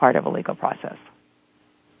a part of a legal process.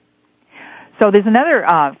 So there's another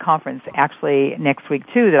conference actually next week,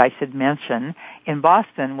 too, that I should mention. In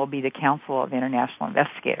Boston will be the Council of International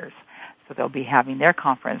Investigators. So they'll be having their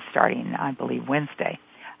conference starting, I believe, Wednesday.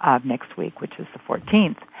 of next week, which is the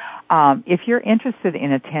 14th. If you're interested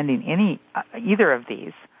in attending either of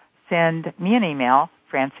these, send me an email,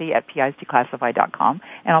 Francie at pisdeclassified.com,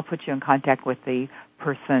 and I'll put you in contact with the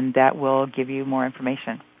person that will give you more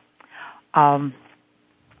information. So,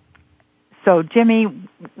 Jimmy,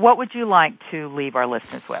 what would you like to leave our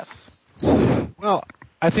listeners with? Well,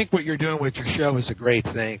 I think what you're doing with your show is a great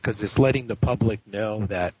thing because it's letting the public know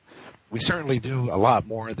that we certainly do a lot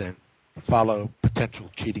more than follow potential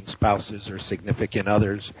cheating spouses or significant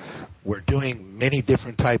others. We're doing many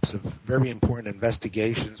different types of very important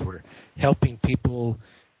investigations. We're helping people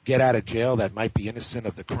get out of jail that might be innocent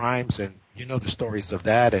of the crimes, and you know the stories of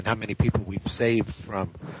that and how many people we've saved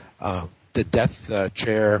from the death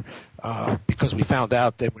chair because we found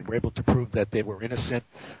out that we were able to prove that they were innocent.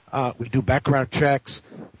 We do background checks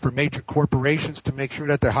for major corporations to make sure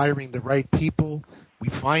that they're hiring the right people. We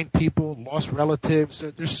find people, lost relatives.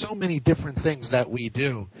 There's so many different things that we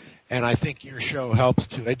do, and I think your show helps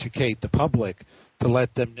to educate the public to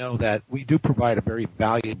let them know that we do provide a very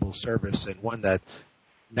valuable service and one that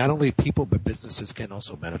not only people but businesses can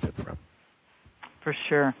also benefit from. For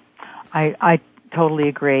sure. I totally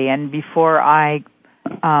agree. And before I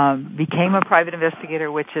became a private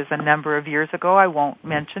investigator, which is a number of years ago, I won't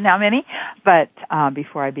mention how many, but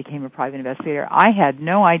before I became a private investigator, I had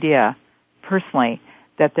no idea personally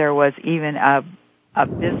that there was even a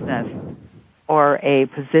business or a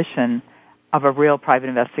position of a real private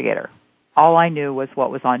investigator. All I knew was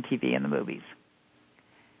what was on TV in the movies.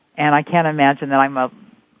 And I can't imagine that I'm a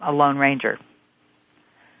lone ranger.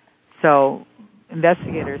 So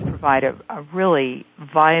investigators provide a really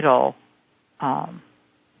vital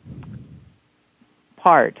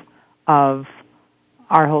part of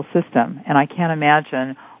our whole system. And I can't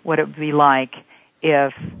imagine what it would be like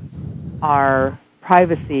if our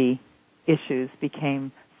privacy issues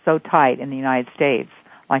became so tight in the United States,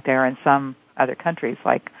 like they are in some other countries,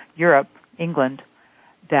 like Europe, England,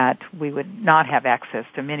 that we would not have access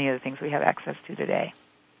to many of the things we have access to today.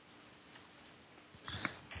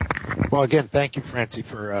 Well, again, thank you, Francie,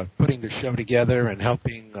 for putting the show together and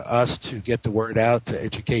helping us to get the word out, to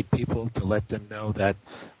educate people, to let them know that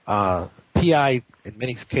PI, in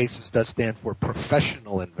many cases, does stand for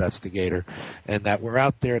professional investigator, and that we're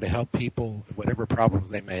out there to help people, whatever problems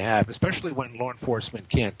they may have, especially when law enforcement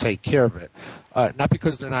can't take care of it. Not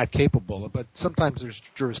because they're not capable, but sometimes there's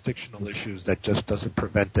jurisdictional issues that just doesn't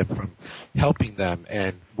prevent them from helping them,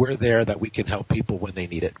 and we're there that we can help people when they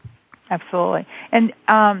need it. Absolutely. And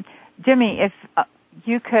Jimmy, if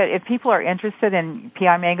people are interested in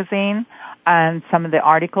PI Magazine and some of the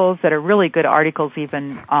articles that are really good articles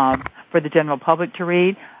even for the general public to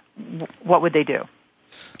read, what would they do?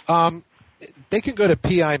 They can go to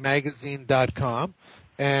PIMagazine.com,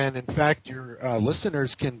 and in fact, your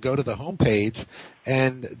listeners can go to the homepage,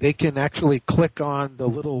 and they can actually click on the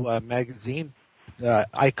little magazine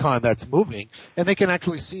icon that's moving, and they can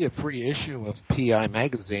actually see a free issue of PI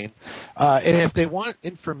Magazine. And if they want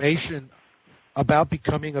information about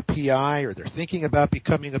becoming a PI, or they're thinking about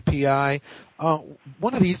becoming a PI,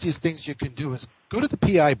 one of the easiest things you can do is go to the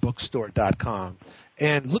PIbookstore.com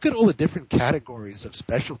and look at all the different categories of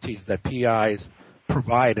specialties that PIs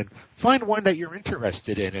provide, and find one that you're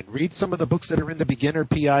interested in and read some of the books that are in the beginner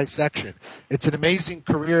PI section. It's an amazing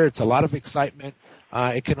career. It's a lot of excitement.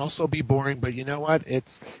 It can also be boring, but you know what?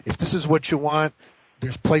 If this is what you want,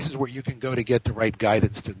 there's places where you can go to get the right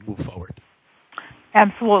guidance to move forward.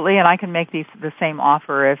 Absolutely, and I can make the same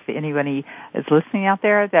offer if anybody is listening out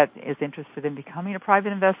there that is interested in becoming a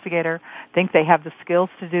private investigator, think they have the skills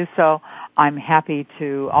to do so. I'm happy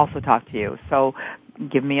to also talk to you. So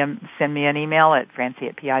send me an email at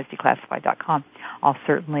francie@pisdeclassified.com. I'll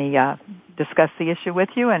certainly discuss the issue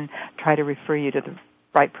with you and try to refer you to the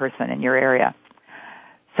right person in your area.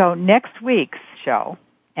 So next week's show,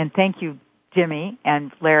 and thank you, Jimmy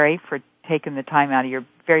and Larry, for taking the time out of your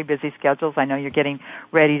very busy schedules. I know you're getting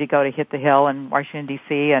ready to go to hit the hill in Washington,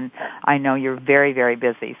 D.C., and I know you're very, very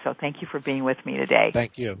busy. So thank you for being with me today.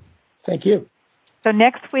 Thank you. Thank you. So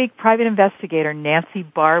next week, private investigator Nancy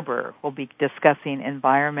Barber will be discussing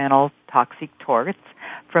environmental toxic torts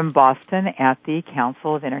from Boston at the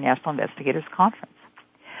Council of International Investigators Conference.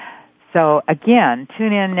 So again,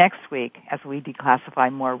 tune in next week as we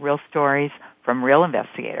declassify more real stories from real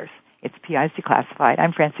investigators. It's PI's Declassified.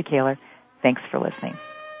 I'm Francie Kaler. Thanks for listening.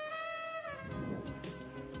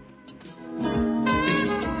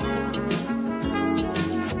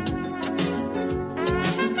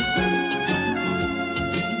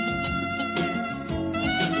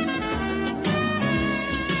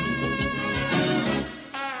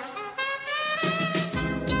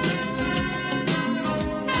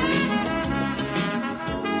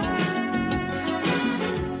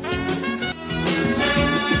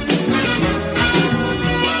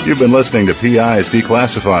 You've been listening to PIs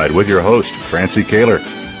Declassified with your host, Francie Kaler.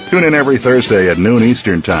 Tune in every Thursday at noon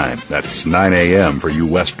Eastern Time. That's 9 a.m. for you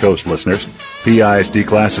West Coast listeners. PIs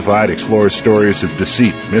Declassified explores stories of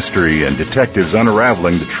deceit, mystery, and detectives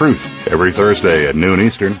unraveling the truth. Every Thursday at noon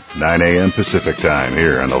Eastern, 9 a.m. Pacific Time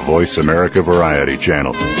here on the Voice America Variety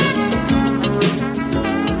Channel.